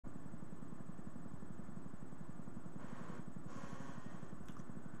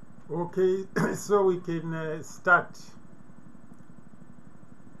Okay, so we can start.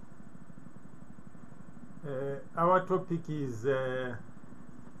 Our topic is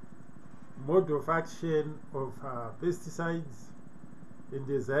mode of action of pesticides, and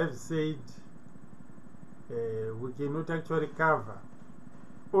as I've said, we cannot actually cover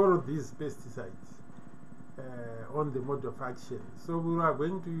all of these pesticides on the mode of action. So we are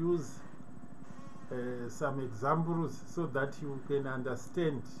going to use some examples so that you can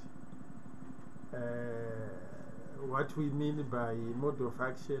understand what we mean by mode of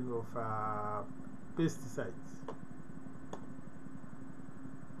action of pesticides.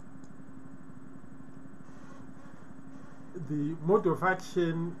 The mode of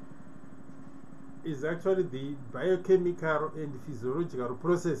action is actually the biochemical and physiological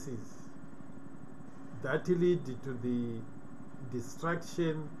processes that lead to the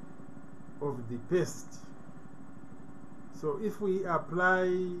destruction of the pest. So if we apply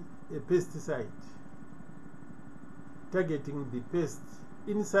a pesticide targeting the pest,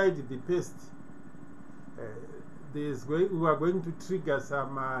 inside the pest we are going to trigger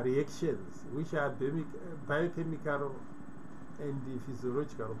some reactions which are biochemical and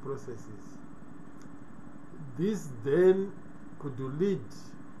physiological processes. This then could lead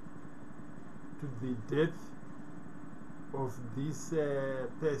to the death of this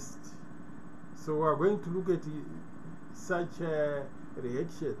pest. So we are going to look at such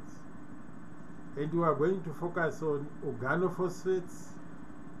reactions, and we are going to focus on organophosphates,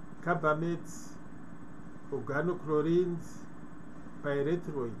 carbamates, organochlorines,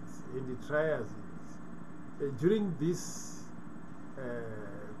 pyrethroids, and triazides. During this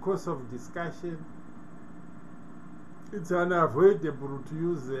course of discussion, it's unavoidable to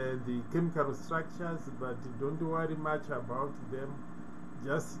use the chemical structures, but don't worry much about them.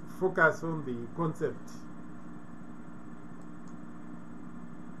 Just focus on the concept.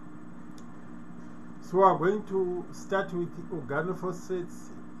 So we are going to start with organophosphates.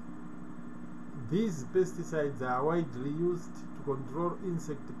 These pesticides are widely used to control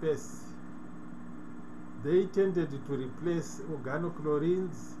insect pests. They tended to replace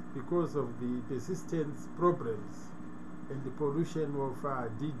organochlorines because of the persistence problems and the pollution of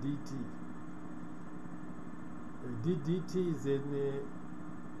DDT. DDT is an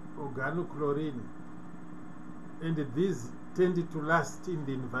organochlorine, and these tended to last in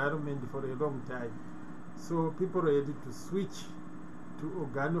the environment for a long time. So people are able to switch to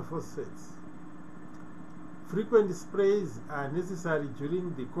organophosphates. Frequent sprays are necessary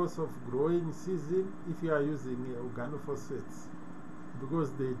during the course of growing season if you are using organophosphates,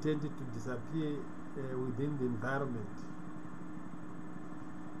 because they tend to disappear within the environment.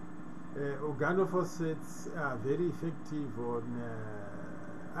 Organophosphates are very effective on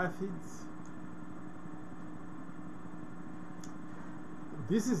aphids.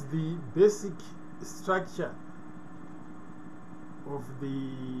 This is the basic structure of the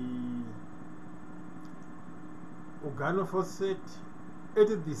organophosphate.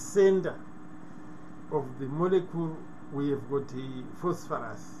 At the center of the molecule we have got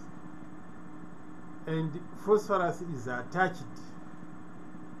phosphorus, and phosphorus is attached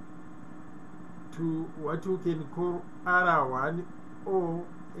to what we can call R1O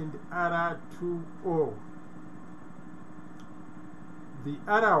and R2O. The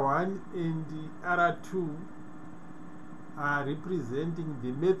R1 and the R2 are representing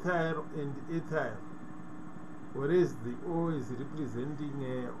the methyl and ethyl, whereas the O is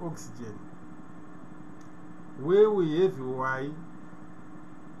representing oxygen. Where we have Y,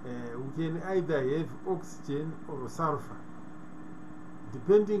 we can either have oxygen or sulfur.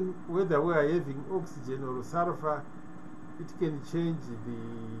 Depending whether we are having oxygen or sulfur, it can change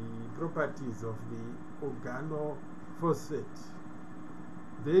the properties of the organophosphate.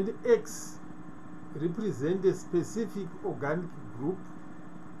 Then X represents a specific organic group,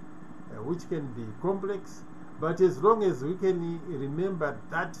 which can be complex, but as long as we can remember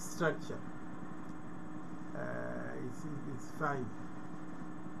that structure, it's fine.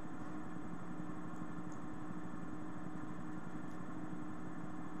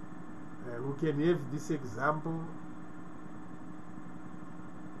 We can have this example.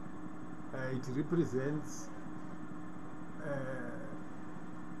 It represents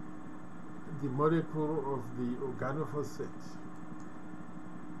the molecule of the organophosphate.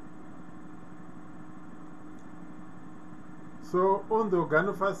 So on the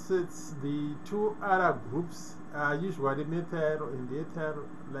organophosphates, the two other groups are usually methyl and ethyl,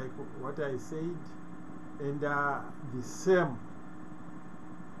 like what I said, and are the same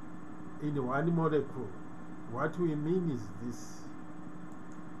in one molecule. What we mean is this.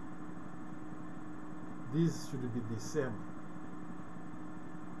 These should be the same.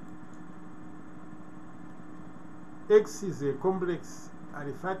 X is a complex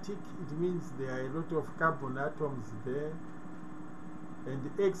aliphatic. It means there are a lot of carbon atoms there,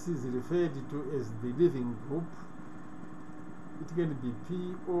 and X is referred to as the living group. It can be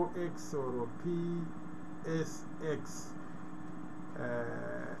POX or PSX,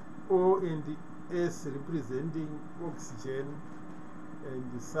 O and S representing oxygen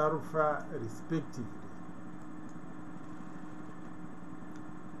and sulfur respectively.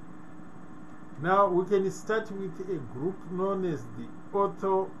 Now we can start with a group known as the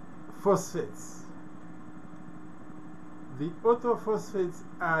orthophosphates. The orthophosphates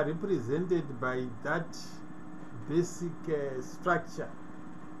are represented by that basic structure.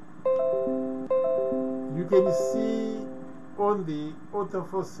 You can see on the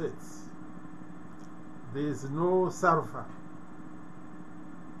orthophosphates there is no sulfur.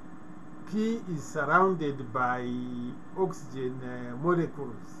 P is surrounded by oxygen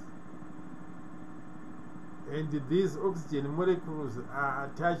molecules, and these oxygen molecules are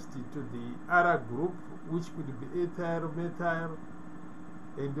attached to the other group, which could be ethyl, methyl,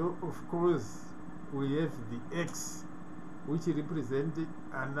 and of course we have the X, which represent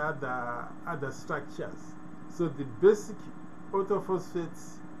other structures. So the basic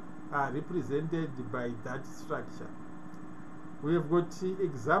orthophosphates are represented by that structure. We have got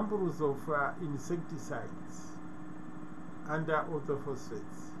examples of insecticides under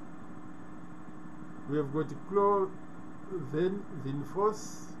orthophosphates. We have got chlorvinphos,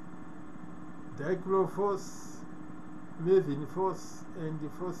 dichlorphos, mevinphos, and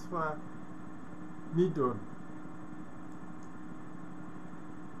phosphamidone.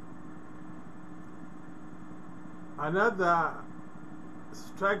 Another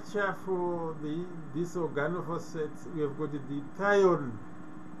structure for these organophosphates, we have got the thione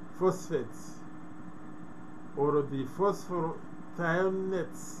phosphates or the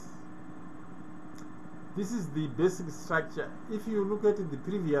phosphothionettes. This is the basic structure. If you look at the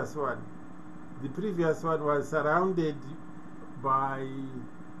previous one was surrounded by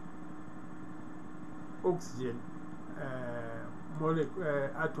oxygen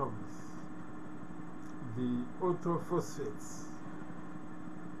atoms, the orthophosphates.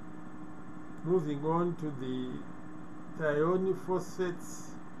 Moving on to the thione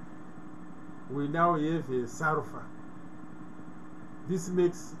phosphates, we now have a sulfur. This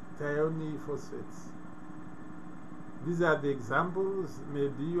makes thione phosphates. These are the examples.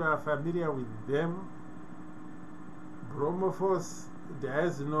 Maybe you are familiar with them. Bromophos,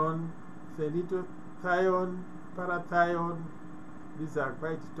 diazinon, phenylthione, parathione. These are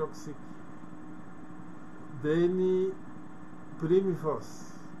quite toxic. Then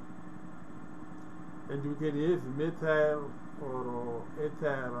primiphos. And you can have methyl or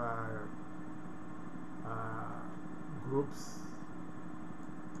ethyl groups.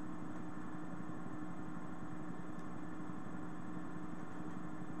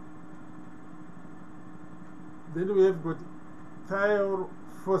 Then we have got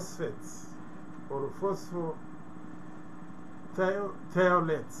thiophosphates or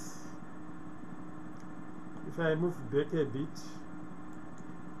phosphothiolates. If I move back a bit,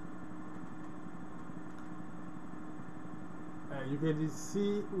 you can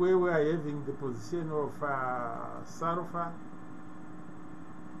see where we are having the position of sulfur.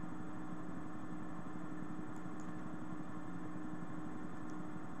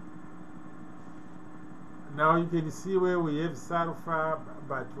 Now you can see where we have sulfur,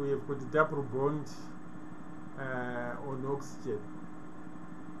 but we have got a double bond on oxygen.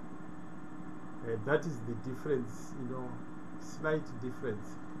 That is the difference, slight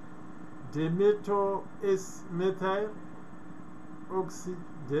difference. Dimethyl S-methyl,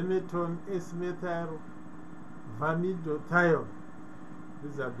 oxydimetone S-methyl, famidothione.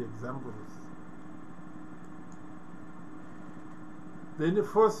 These are the examples. Then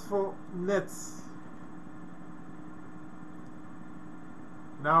phosphonates.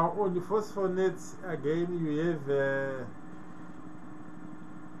 Now on the phosphonates again you have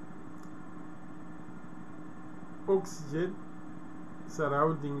oxygen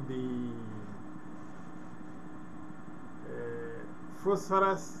surrounding the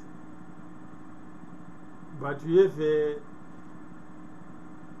phosphorus, but you have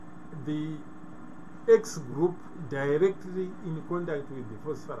the X group directly in contact with the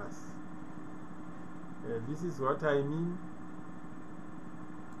phosphorus. This is what I mean.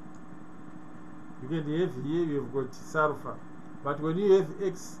 You can have here, you have got sulfur, but when you have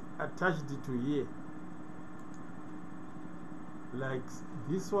X attached to here, like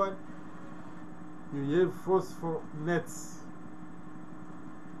this one, you have phosphonates,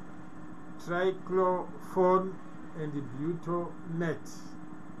 trichlorophone and butyrate.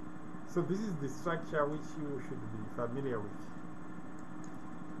 So this is the structure which you should be familiar with.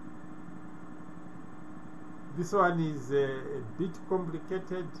 This one is a bit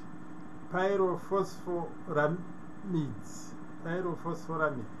complicated. Pyrophosphoramides.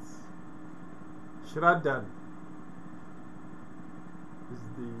 Shradan is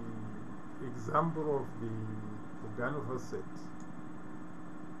the example of the organophosphate.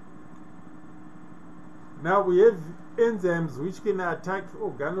 Now we have enzymes which can attack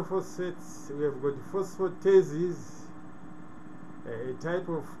organophosphates. We have got phosphatases, a type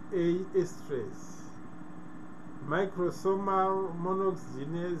of A esterase, microsomal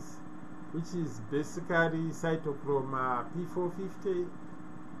monoxygenase, which is basically cytochrome P450,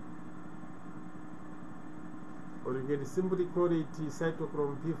 or you can simply call it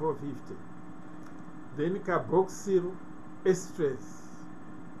cytochrome P450. Then carboxyl esterase,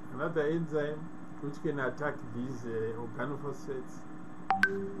 another enzyme which can attack these organophosphates.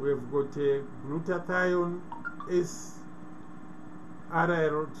 We have got glutathione S-aryl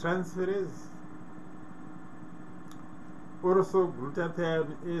transferase, also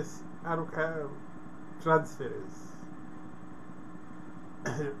glutathione S-alkyl transferase.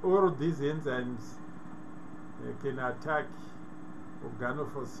 All of these enzymes can attack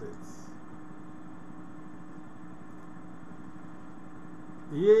organophosphates.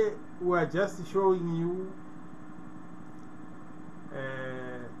 Here we are just showing you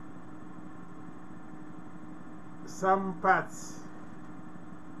some parts,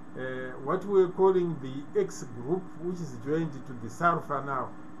 what we are calling the X group, which is joined to the sulfur now.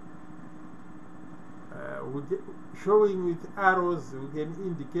 Showing with arrows, we can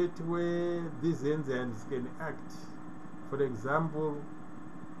indicate where these enzymes can act. For example,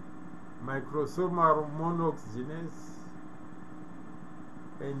 microsomal monoxygenase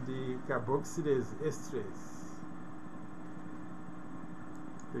and the carboxylase esterase.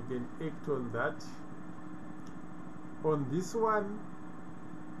 They can act on that. On this one,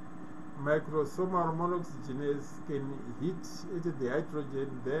 microsomal monoxygenase can hit at the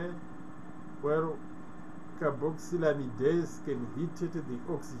hydrogen there, while carboxylamidase can hit at the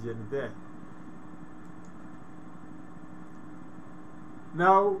oxygen there.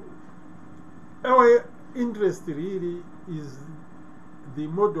 Now, our interest really is the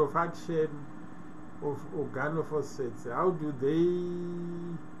mode of action of organophosphates. How do they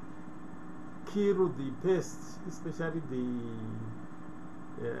kill the pests, especially the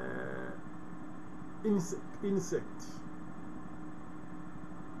insect?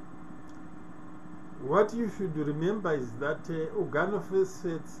 What you should remember is that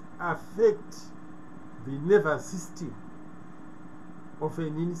organophosphates affect the nervous system of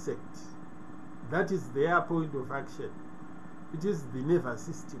an insect. That is their point of action. It is the nervous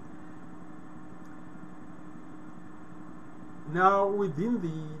system. Now, within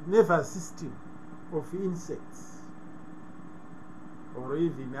the nervous system of insects or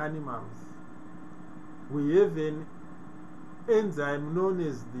even animals, we have an enzyme known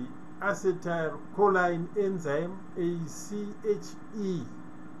as the acetylcholine enzyme, ACHE,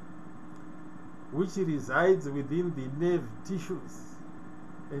 which resides within the nerve tissues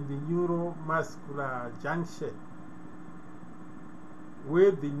and the neuromuscular junction,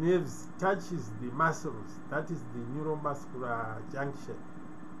 where the nerves touches the muscles. That is the neuromuscular junction.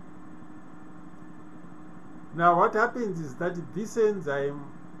 Now what happens is that this enzyme,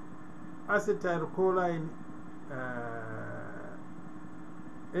 acetylcholine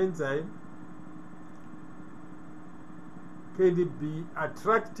enzyme, can be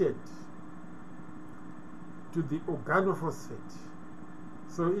attracted to the organophosphate.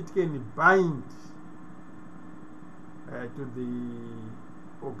 So it can bind to the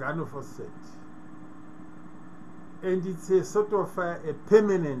organophosphate. And it's a sort of a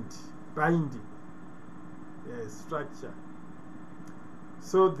permanent binding structure.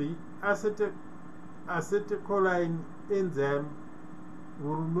 So the acetylcholine enzyme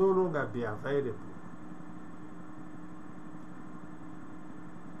will no longer be available.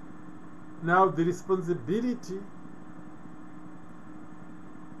 Now the responsibility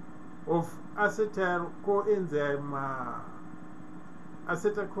of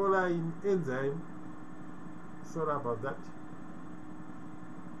acetylcholine enzyme, sorry about that,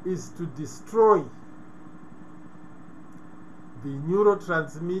 is to destroy the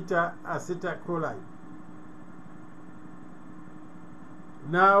neurotransmitter acetylcholine.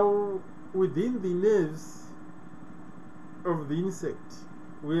 Now, within the nerves of the insect,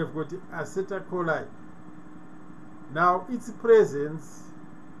 we have got acetylcholine. Now, its presence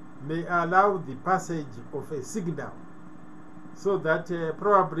may allow the passage of a signal so that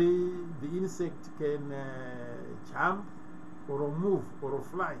probably the insect can jump or move or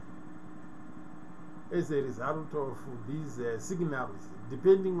fly. as a result of these signals,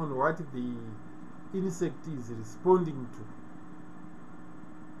 depending on what the insect is responding to.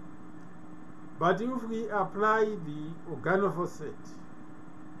 But if we apply the organophosphate,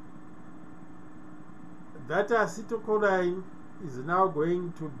 that acetylcholine is now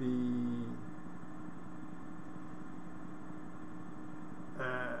going to be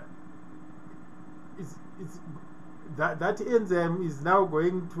that enzyme is now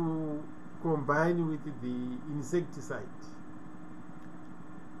going to combine with the insecticide.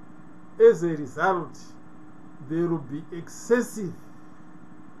 As a result, there will be excessive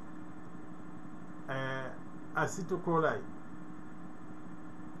acetylcholine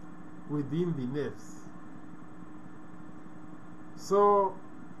within the nerves. So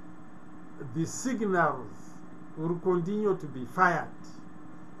the signals will continue to be fired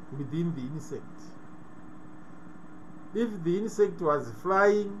within the insect. If the insect was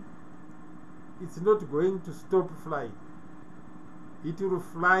flying, it's not going to stop flying. It will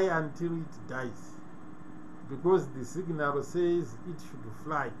fly until it dies, because the signal says it should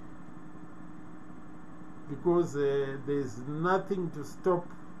fly, because there's nothing to stop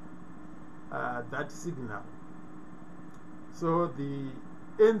that signal. So the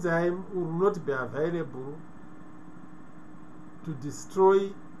enzyme will not be available to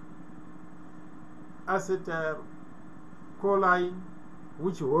destroy acetylcholine,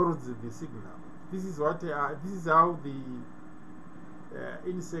 which holds the signal. This is how the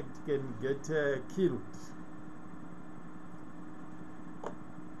insect can get killed.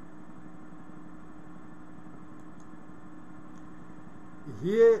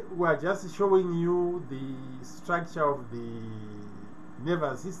 Here we are just showing you the structure of the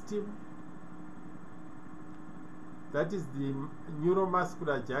nervous system. That is the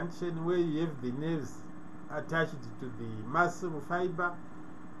neuromuscular junction, where you have the nerves attached to the muscle fiber,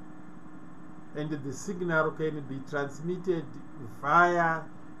 and the signal can be transmitted via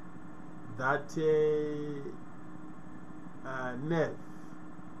that nerve.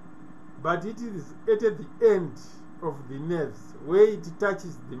 But it is at the end of the nerves where it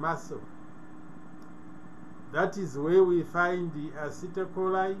touches the muscle. That is where we find the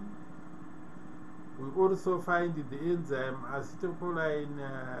acetylcholine. We also find the enzyme acetylcholine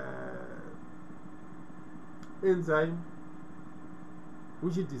enzyme,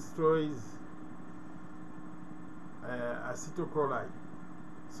 which destroys acetylcholine,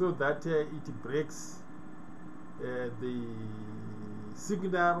 so that it breaks the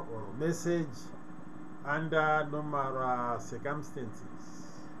signal or message under normal circumstances.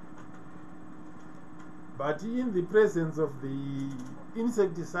 But in the presence of the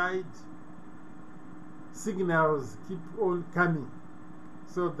insecticide, signals keep on coming,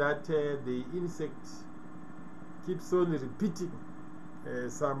 so that the insect keeps on repeating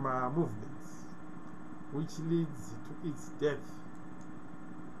some movements, which leads to its death.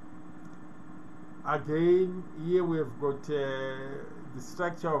 Again, here we have got the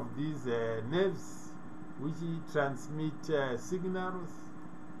structure of these nerves, which transmit signals.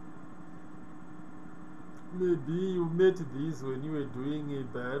 Maybe you met this when you were doing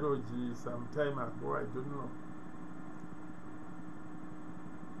biology some time ago, I don't know.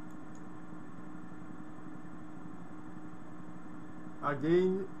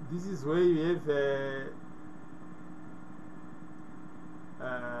 Again, this is where you have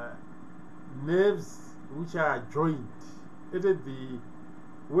nerves which are joined.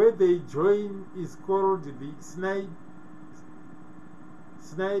 Where they join is called the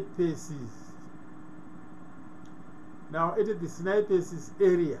synapses. Now, at the synapses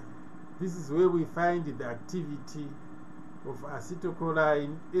area, this is where we find the activity of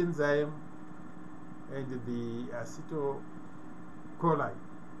acetylcholine enzyme and the acetylcholine,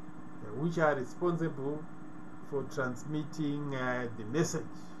 which are responsible for transmitting the message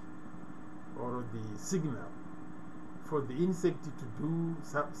or the signal for the insect to do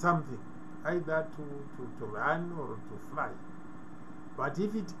something, either to run or to fly. But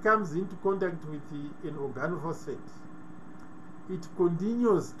if it comes into contact with an organophosphate, it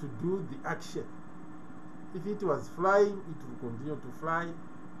continues to do the action. If it was flying, it will continue to fly.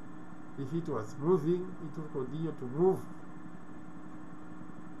 If it was moving, it will continue to move,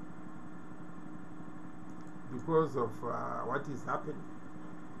 because of what is happening.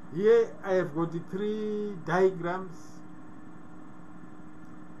 Here I have got 3 diagrams,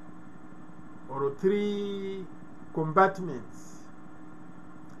 or 3 compartments.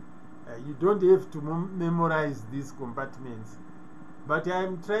 You don't have to memorize these compartments, but I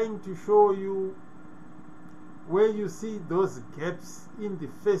am trying to show you where you see those gaps in the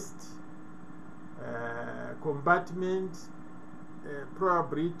first compartment,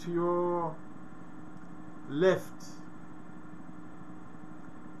 probably to your left,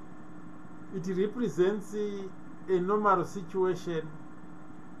 it represents a normal situation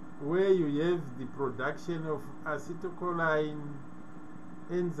where you have the production of acetylcholine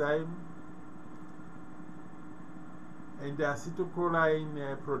enzyme and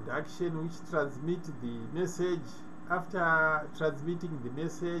acetylcholine production, which transmit the message. After transmitting the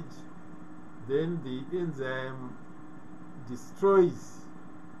message, then the enzyme destroys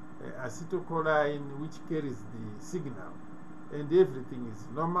acetylcholine, which carries the signal, and everything is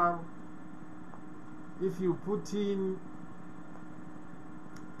normal. If you put in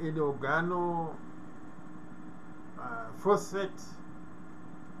an organophosphate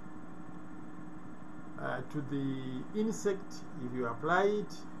to the insect, if you apply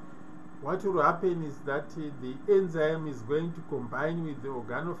it, what will happen is that the enzyme is going to combine with the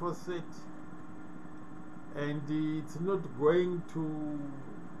organophosphate, and it's not going to,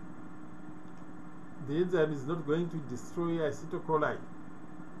 the enzyme is not going to destroy acetylcholine.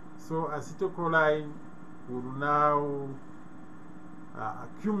 So acetylcholine will now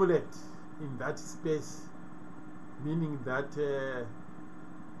accumulate in that space, meaning that the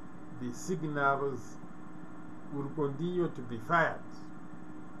signals will continue to be fired.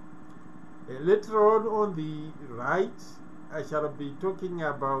 Later on the right, I shall be talking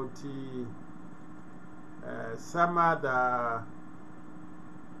about some other, I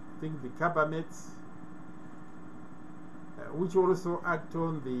think the carbamates, which also act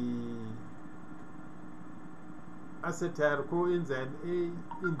on the acetyl coenzyme A.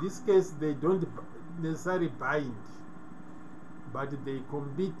 In this case, they don't necessarily bind, but they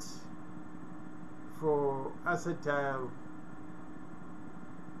compete for acetyl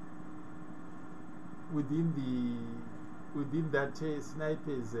within that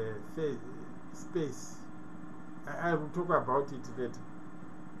synapse space. I will talk about it later.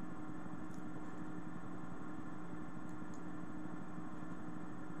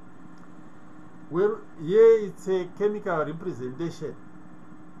 Well, here it's a chemical representation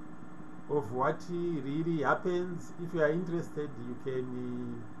of what really happens. If you are interested, you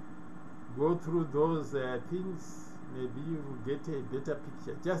can go through those things. Maybe you will get a better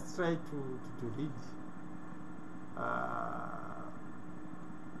picture. Just try to read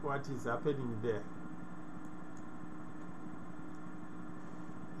what is happening there.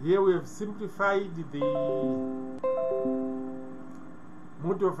 Here we have simplified the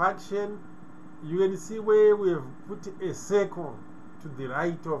mode of action. You can see where we have put a circle to the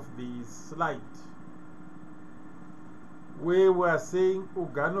right of the slide, where we are saying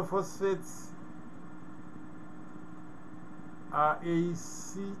organophosphates are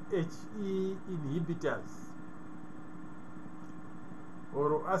ACHE inhibitors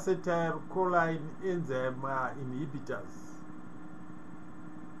or acetylcholine enzyme inhibitors.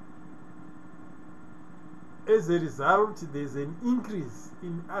 As a result, there is an increase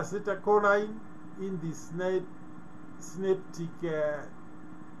in acetylcholine in the synaptic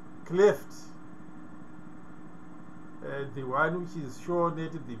cleft, the one which is shown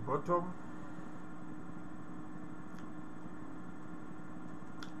at the bottom.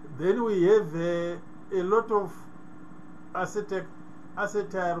 Then we have a lot of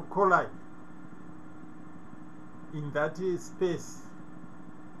acetylcholine in that space.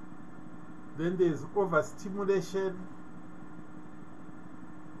 Then there is overstimulation.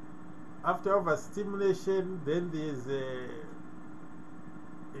 After overstimulation, then there is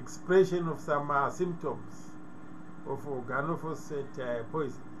expression of some symptoms of organophosphate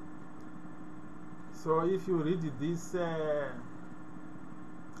poisoning. So if you read this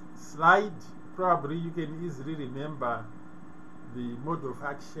slide, probably you can easily remember the mode of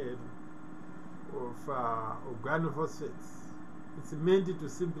action of organophosphates. It's meant to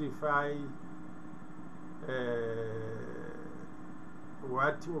simplify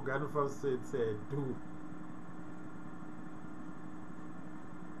what organophosphates do.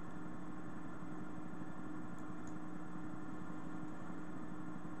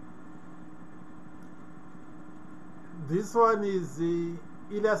 This one is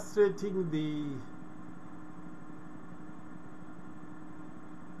illustrating the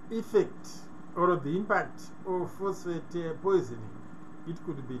effect or the impact of phosphate poisoning. It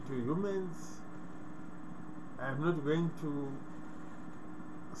could be to humans. I'm not going to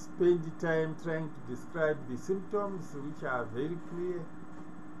spend time trying to describe the symptoms, which are very clear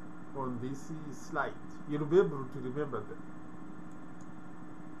on this slide. You'll be able to remember them.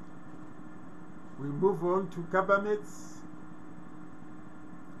 We move on to carbamates.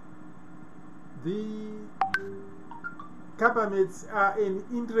 The carbamates are an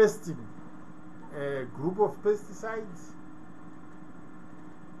interesting group of pesticides.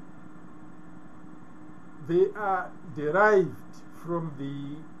 they are derived from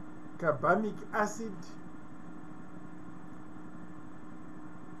the carbamic acid.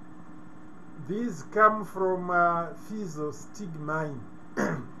 These come from physostigmine,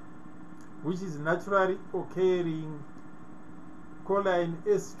 which is naturally occurring choline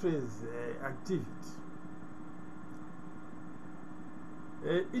esterase activity.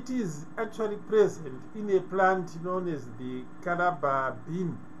 It is actually present in a plant known as the calabar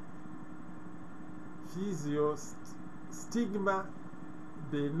bean, Physiostigma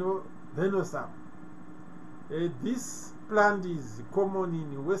venosum. This plant is common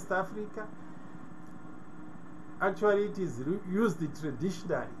in West Africa. Actually, it is used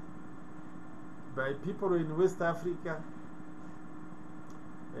traditionally by people in West Africa.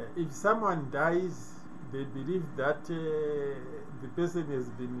 If someone dies, they believe that the person has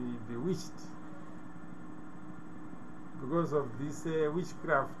been bewitched because of this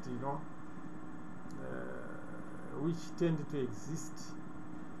witchcraft, which tend to exist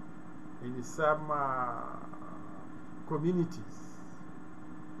in some communities.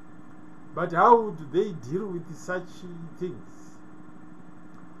 But how would they deal with such things?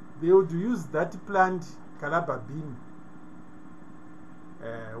 They would use that plant, calabar bean,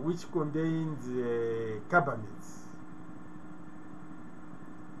 which contains carbamates.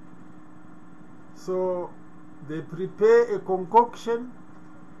 So they prepare a concoction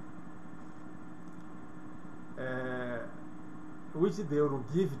which they will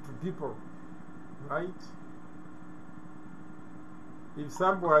give to people, right? If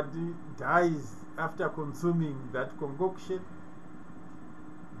somebody dies after consuming that concoction,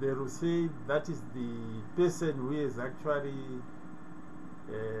 they will say that is the person who is actually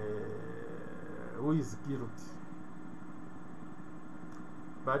who is guilty.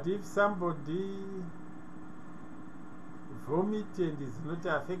 But if somebody vomits and is not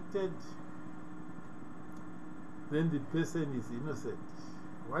affected, then the person is innocent.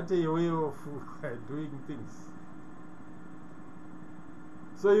 What a way of doing things.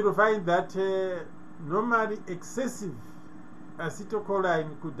 So you'll find that normally excessive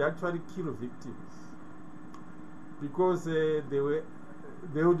acetylcholine could actually kill victims, because they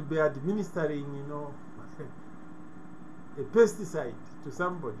would be administering, a pesticide to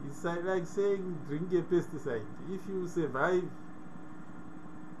somebody. It's like saying drink a pesticide. If you survive,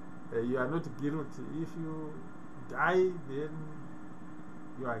 you are not guilty. If you die, then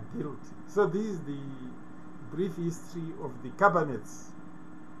you are guilty. So this is the brief history of the carbamates.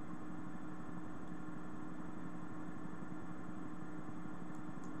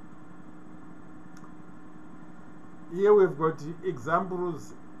 Here we've got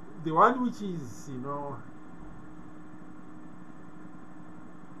examples. The one which is,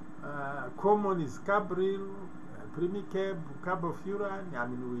 common is cabril, primicab, carbofuran. I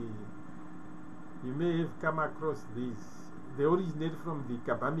mean, you may have come across these. They originate from the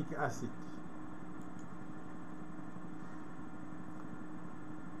carbamic acid.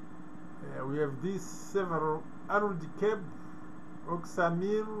 We have these several: arudicab,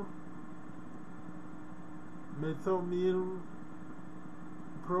 oxamil, methomyl,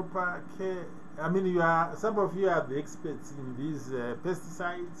 proper care. I mean, some of you are the experts in these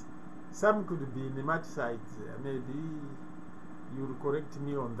pesticides. Some could be nematicides. Maybe you'll correct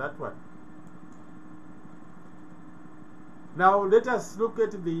me on that one. Now let us look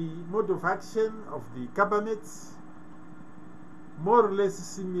at the mode of action of the carbamates, more or less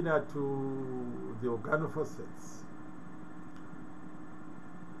similar to the organophosphates.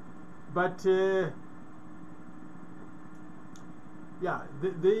 But yeah,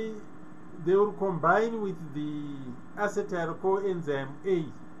 they will combine with the acetyl coenzyme A.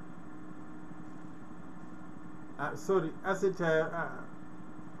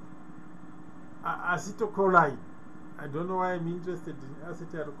 Acetylcholine. I don't know why I'm interested in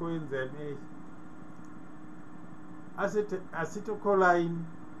acetyl coenzyme A. Acetylcholine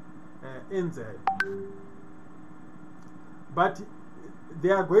enzyme. But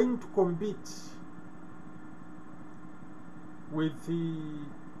they are going to compete with the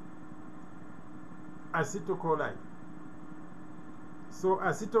acetylcholine. So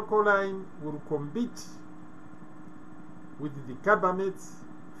acetylcholine will compete with the carbamates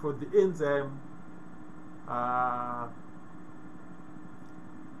for the enzyme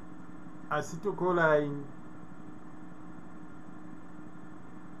acetylcholine.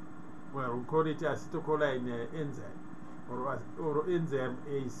 Well, we'll call it acetylcholine enzyme, or enzyme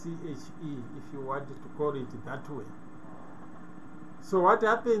ACHE, if you want to call it that way. So what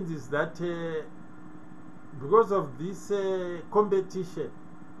happens is that because of this competition,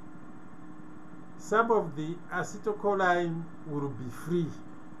 some of the acetylcholine will be free,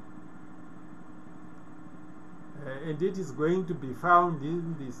 and it is going to be found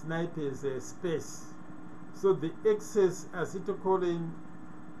in the synapse space. So the excess acetylcholine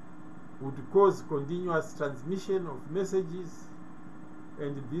would cause continuous transmission of messages,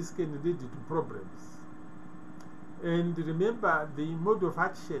 and this can lead to problems. And remember, the mode of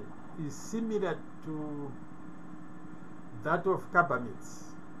action is similar to that of carbamates,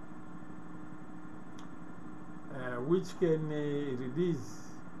 which can release,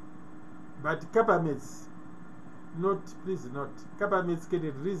 but carbamates, carbamates can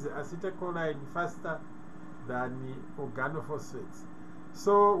release acetylcholine faster than organophosphates.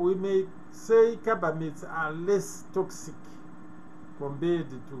 So we may say carbamates are less toxic compared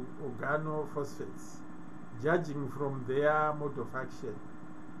to organophosphates, judging from their mode of action.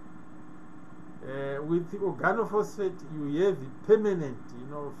 With organophosphate, you have permanent,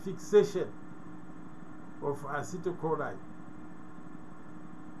 fixation of acetylcholine.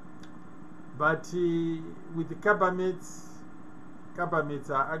 But with the carbamates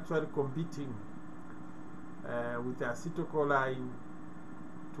are actually competing with acetylcholine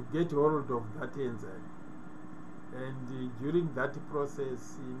to get hold of that enzyme. And during that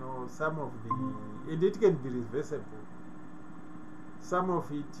process, some of the, and it can be reversible, some of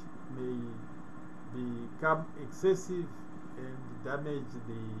it may become excessive and damage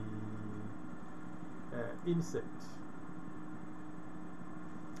the insect.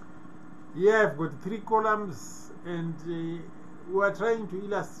 Here I've got 3 columns, and we are trying to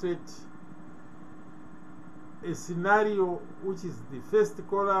illustrate a scenario which is the first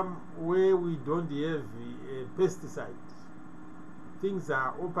column where we don't have a pesticide. Things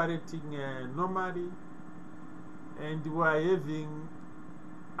are operating normally, and we are having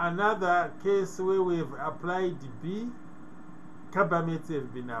another case where we have applied B, carbamates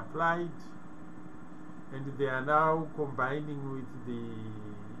have been applied, and they are now combining with the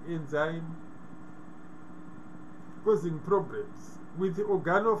enzyme, causing problems. With the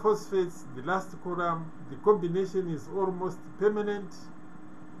organophosphates, the last column, the combination is almost permanent,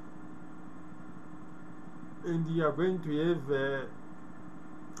 and you are going to have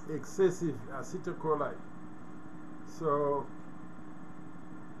excessive acetylcholine. So,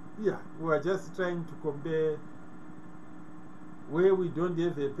 yeah, we are just trying to compare where we don't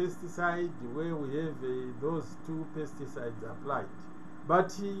have a pesticide, where we have those 2 pesticides applied. But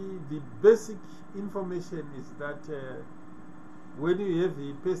the basic information is that when you have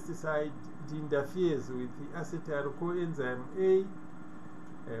a pesticide, it interferes with the acetyl coenzyme A,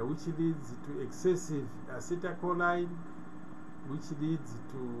 which leads to excessive acetylcholine, which leads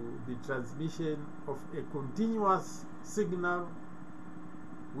to the transmission of a continuous signal,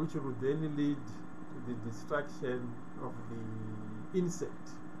 which will then lead to the destruction of the insect.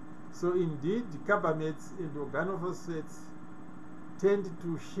 So indeed, carbamates and organophosphates tend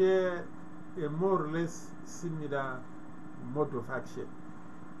to share a more or less similar mode of action.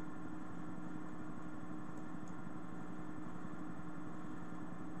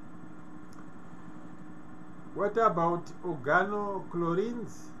 What about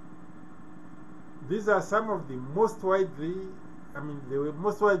organochlorines? These are some of the most widely, they were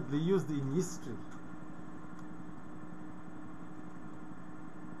most widely used in history.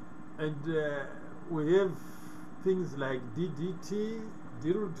 And we have things like DDT,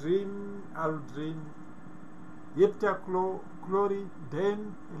 dieldrin, aldrin,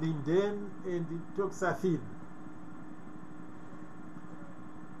 heptachloriden, linden, and toxaphene,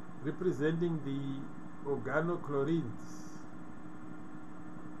 representing the organochlorines.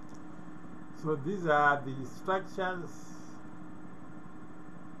 So these are the structures.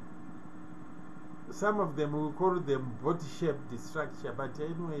 Some of them we call them body-shaped structure, but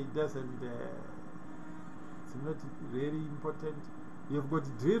anyway, it doesn't. It's not really important. You've got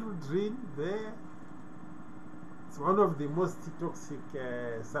dieldrin there. It's one of the most toxic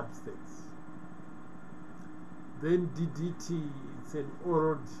substances. Then DDT, it's an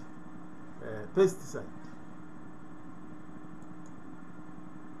oral pesticide.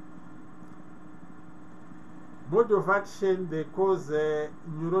 Mode of action, they cause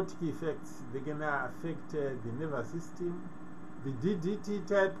neurotic effects. They're going to affect the nervous system. The DDT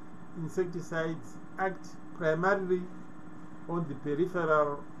type insecticides act primarily on the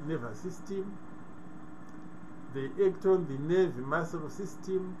peripheral nervous system. They act on the nerve muscle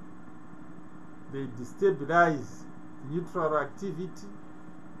system. They destabilize neutral activity.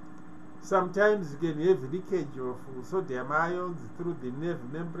 Sometimes you can have leakage of sodium ions through the nerve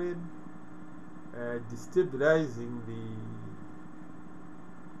membrane, destabilizing the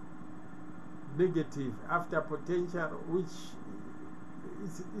negative after potential, which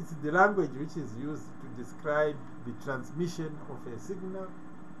is the language which is used to describe the transmission of a signal.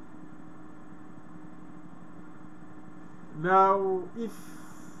 Now, if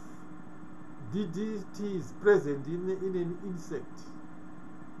DDT is present in an insect,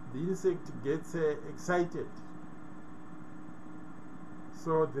 the insect gets excited.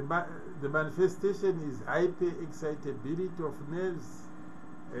 So the manifestation is hyperexcitability of nerves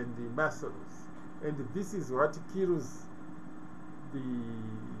and the muscles. And this is what kills the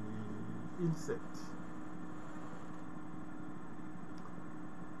insect.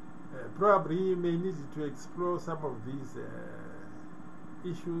 Probably you may need to explore some of these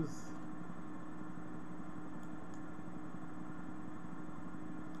issues.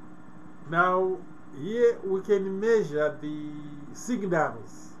 Now, here we can measure the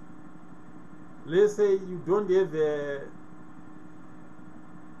signals. Let's say you don't have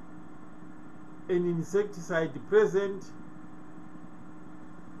an insecticide present.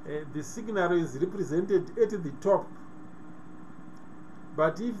 The signal is represented at the top.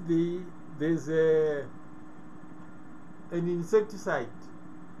 But if there's an insecticide,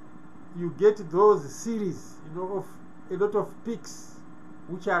 you get those series, of a lot of peaks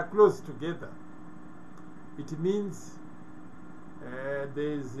which are close together. It means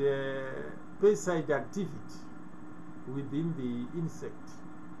there's pesticide activity within the insect.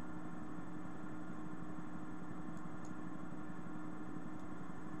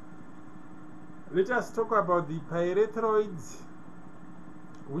 Let us talk about the pyrethroids,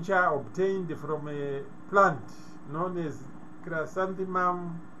 which are obtained from a plant known as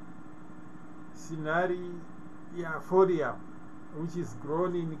Chrysanthemum cineariifolium, which is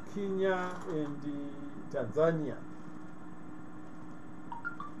grown in Kenya and Tanzania.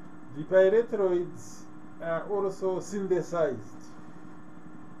 The pyrethroids are also synthesized,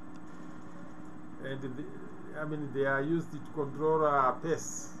 and they are used to control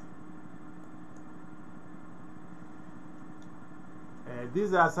pests.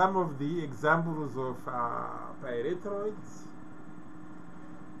 These are some of the examples of pyrethroids.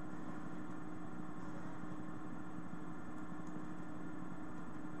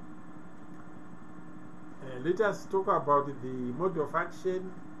 Let us talk about the mode of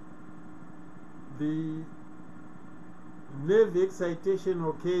action. The nerve excitation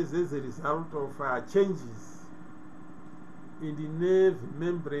occurs as a result of changes in the nerve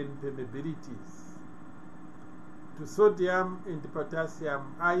membrane permeabilities to sodium and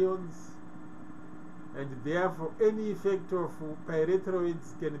potassium ions, and therefore any effect of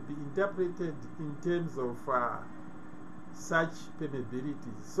pyrethroids can be interpreted in terms of such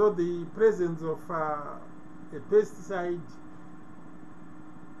permeabilities. So the presence of a pesticide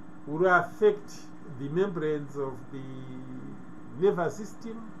will affect the membranes of the nervous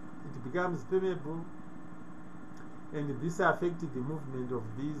system. It becomes permeable, and this affects the movement of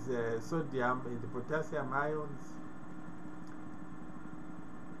these sodium and potassium ions.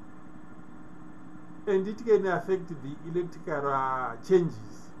 And it can affect the electrical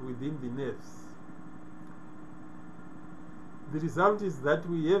changes within the nerves. The result is that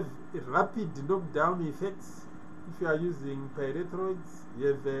we have a rapid knockdown effects. If you are using pyrethroids, you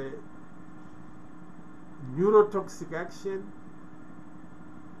have a neurotoxic action.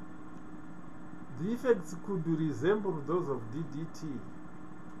 The effects could resemble those of DDT.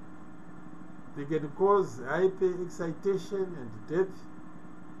 They can cause hyperexcitation and death.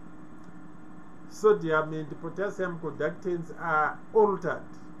 Sodium and potassium conductance are altered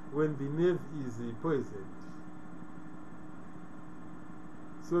when the nerve is poisoned.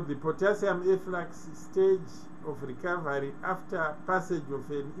 So the potassium efflux stage of recovery after passage of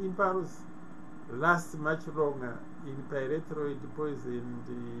an impulse lasts much longer in pyrethroid poisoned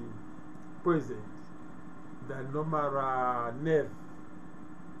than normal nerve.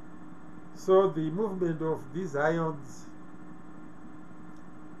 So the movement of these ions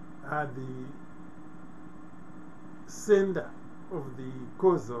are the center of the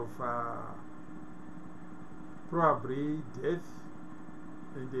cause of probably death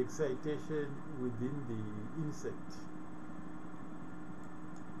and excitation within the insect.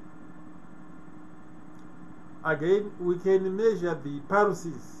 Again, we can measure the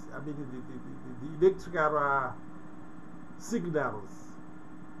pulses, the electrical signals.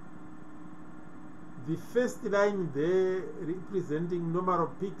 The first line there representing normal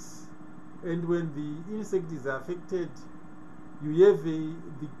peaks, and when the insect is affected, you have the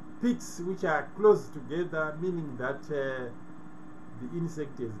peaks which are close together, meaning that the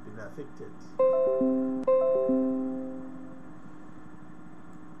insect has been affected.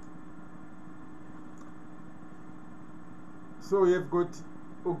 So we have got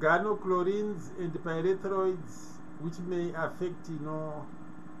organochlorines and pyrethroids, which may affect,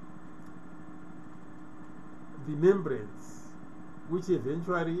 the membranes, which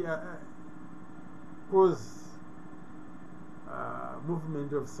eventually cause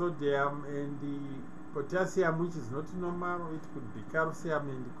movement of sodium and the potassium, which is not normal. It could be calcium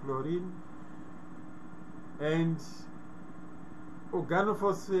and chlorine, and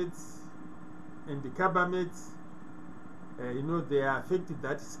organophosphates and the carbamates. They affect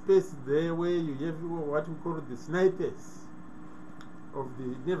that space there where you have what we call the snipers of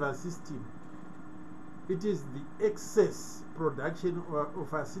the nervous system. It is the excess production of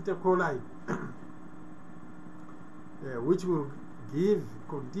acetylcholine which will give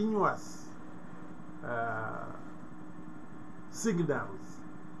continuous signals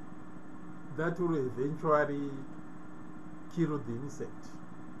that will eventually kill the insect.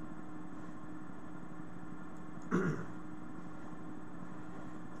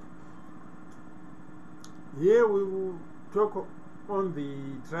 Here we will talk on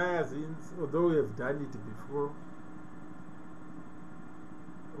the triazines, although we have done it before.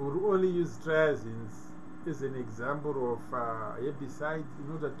 We will only use triazines as an example of herbicides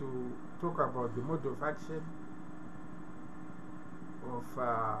in order to talk about the mode of action of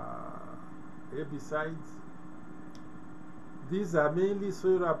herbicides. These are mainly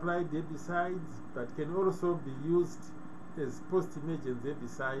soil-applied herbicides, but can also be used as post-emergence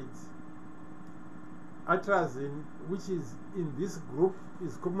herbicides. Atrazine, which is in this group,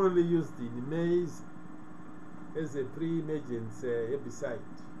 is commonly used in maize as a pre-emergence herbicide.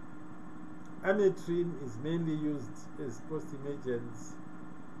 Ametrine is mainly used as post-emergence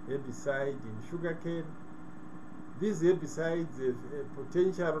herbicide in sugarcane. These herbicides have a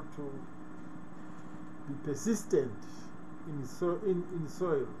potential to be persistent in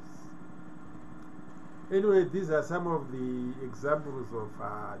soils. Anyway, these are some of the examples of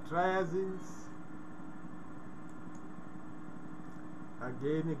triazines.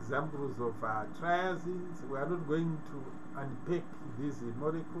 Again, examples of triazines. We are not going to unpack these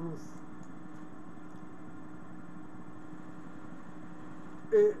molecules.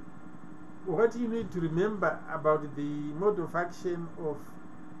 What you need to remember about the mode of action of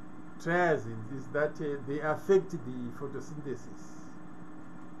triazines is that they affect the photosynthesis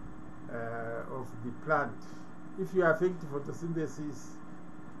of the plant. If you affect photosynthesis,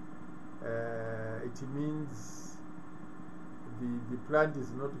 it means the plant is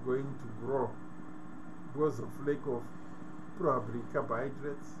not going to grow because of lack of probably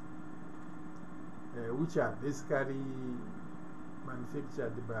carbohydrates, which are basically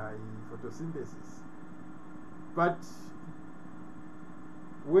manufactured by photosynthesis. But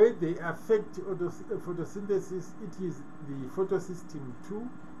where they affect photosynthesis, it is the photosystem 2,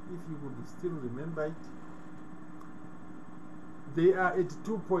 if you would still remember it. They are at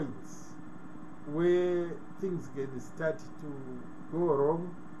 2 points where things can start to go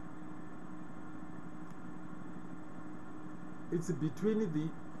wrong. It's between the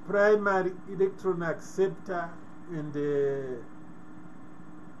primary electron acceptor and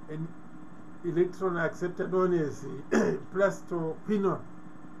an electron acceptor known as plastoquinone.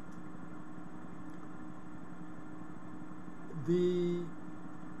 The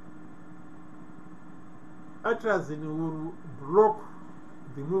atrazine will block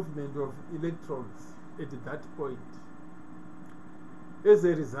the movement of electrons at that point. As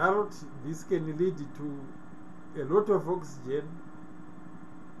a result, this can lead to a lot of oxygen,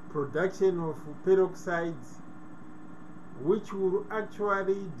 production of peroxides, which will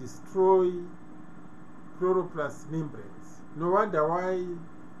actually destroy chloroplast membranes. No wonder why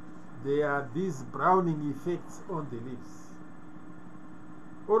there are these browning effects on the leaves.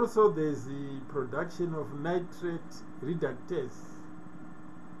 Also, there is the production of nitrate reductase,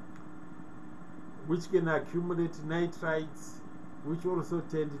 which can accumulate nitrites, which also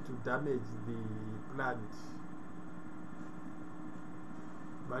tend to damage the plant.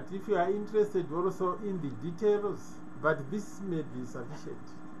 But if you are interested also in the details, but this may be sufficient.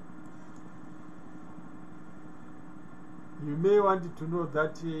 You may want to know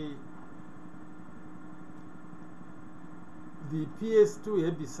that the PS2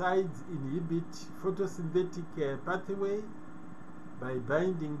 herbicides inhibit photosynthetic pathway by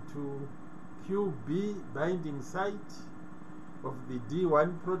binding to QB binding site of the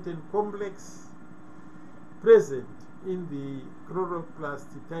D1 protein complex present in the chloroplast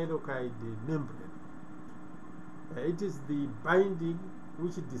thylakoid membrane. It is the binding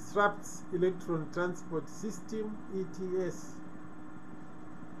which disrupts electron transport system ETS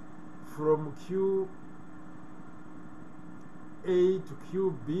from QA to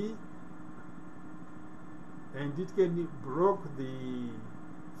QB, and it can block the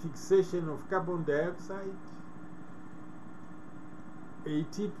fixation of carbon dioxide,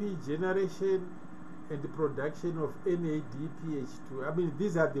 ATP generation, and the production of NADPH2. I mean,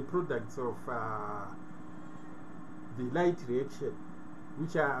 these are the products of the light reaction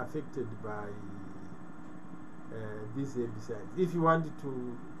which are affected by these herbicides, if you want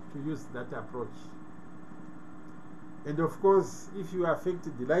to use that approach. And of course, if you affect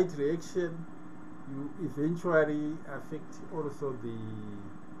the light reaction, you eventually affect also the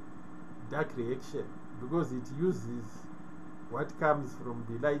dark reaction, because it uses what comes from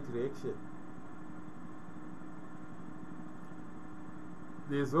the light reaction.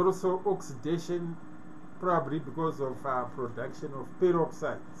 There's also oxidation, probably because of production of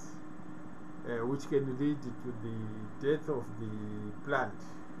peroxides, which can lead to the death of the plant.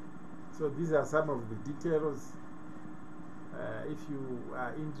 So these are some of the details if you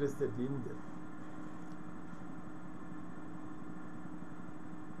are interested in them.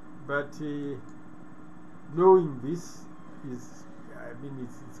 But knowing this is,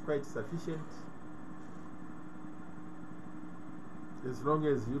 it's quite sufficient, as long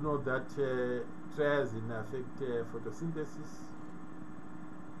as you know that triazine affect photosynthesis.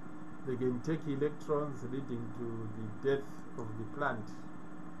 They can take electrons, leading to the death of the plant.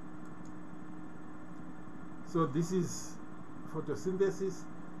 So this is photosynthesis.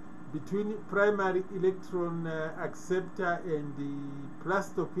 Between primary electron acceptor and the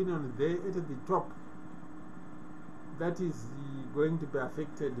plastoquinone there at the top, that is going to be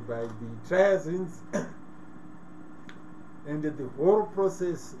affected by the triazines, and the whole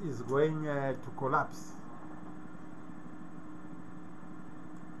process is going to collapse.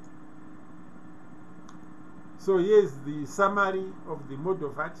 So here's the summary of the mode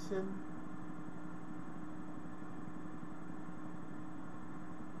of action.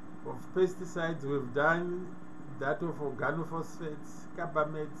 Of pesticides, we've done that of organophosphates,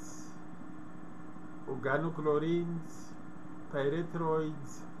 carbamates, organochlorines,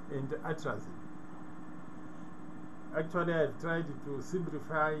 pyrethroids, and atrazine. Actually, I've tried to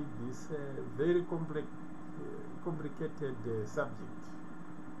simplify this very complicated subject.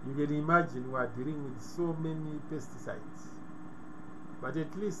 You can imagine we are dealing with so many pesticides, but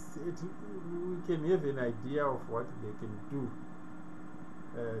at least we can have an idea of what they can do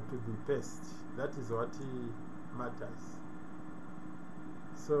to the pest. That is what matters.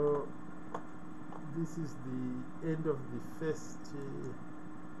 So this is the end of the first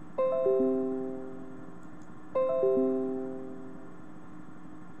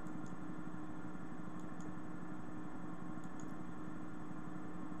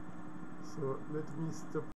so let me stop.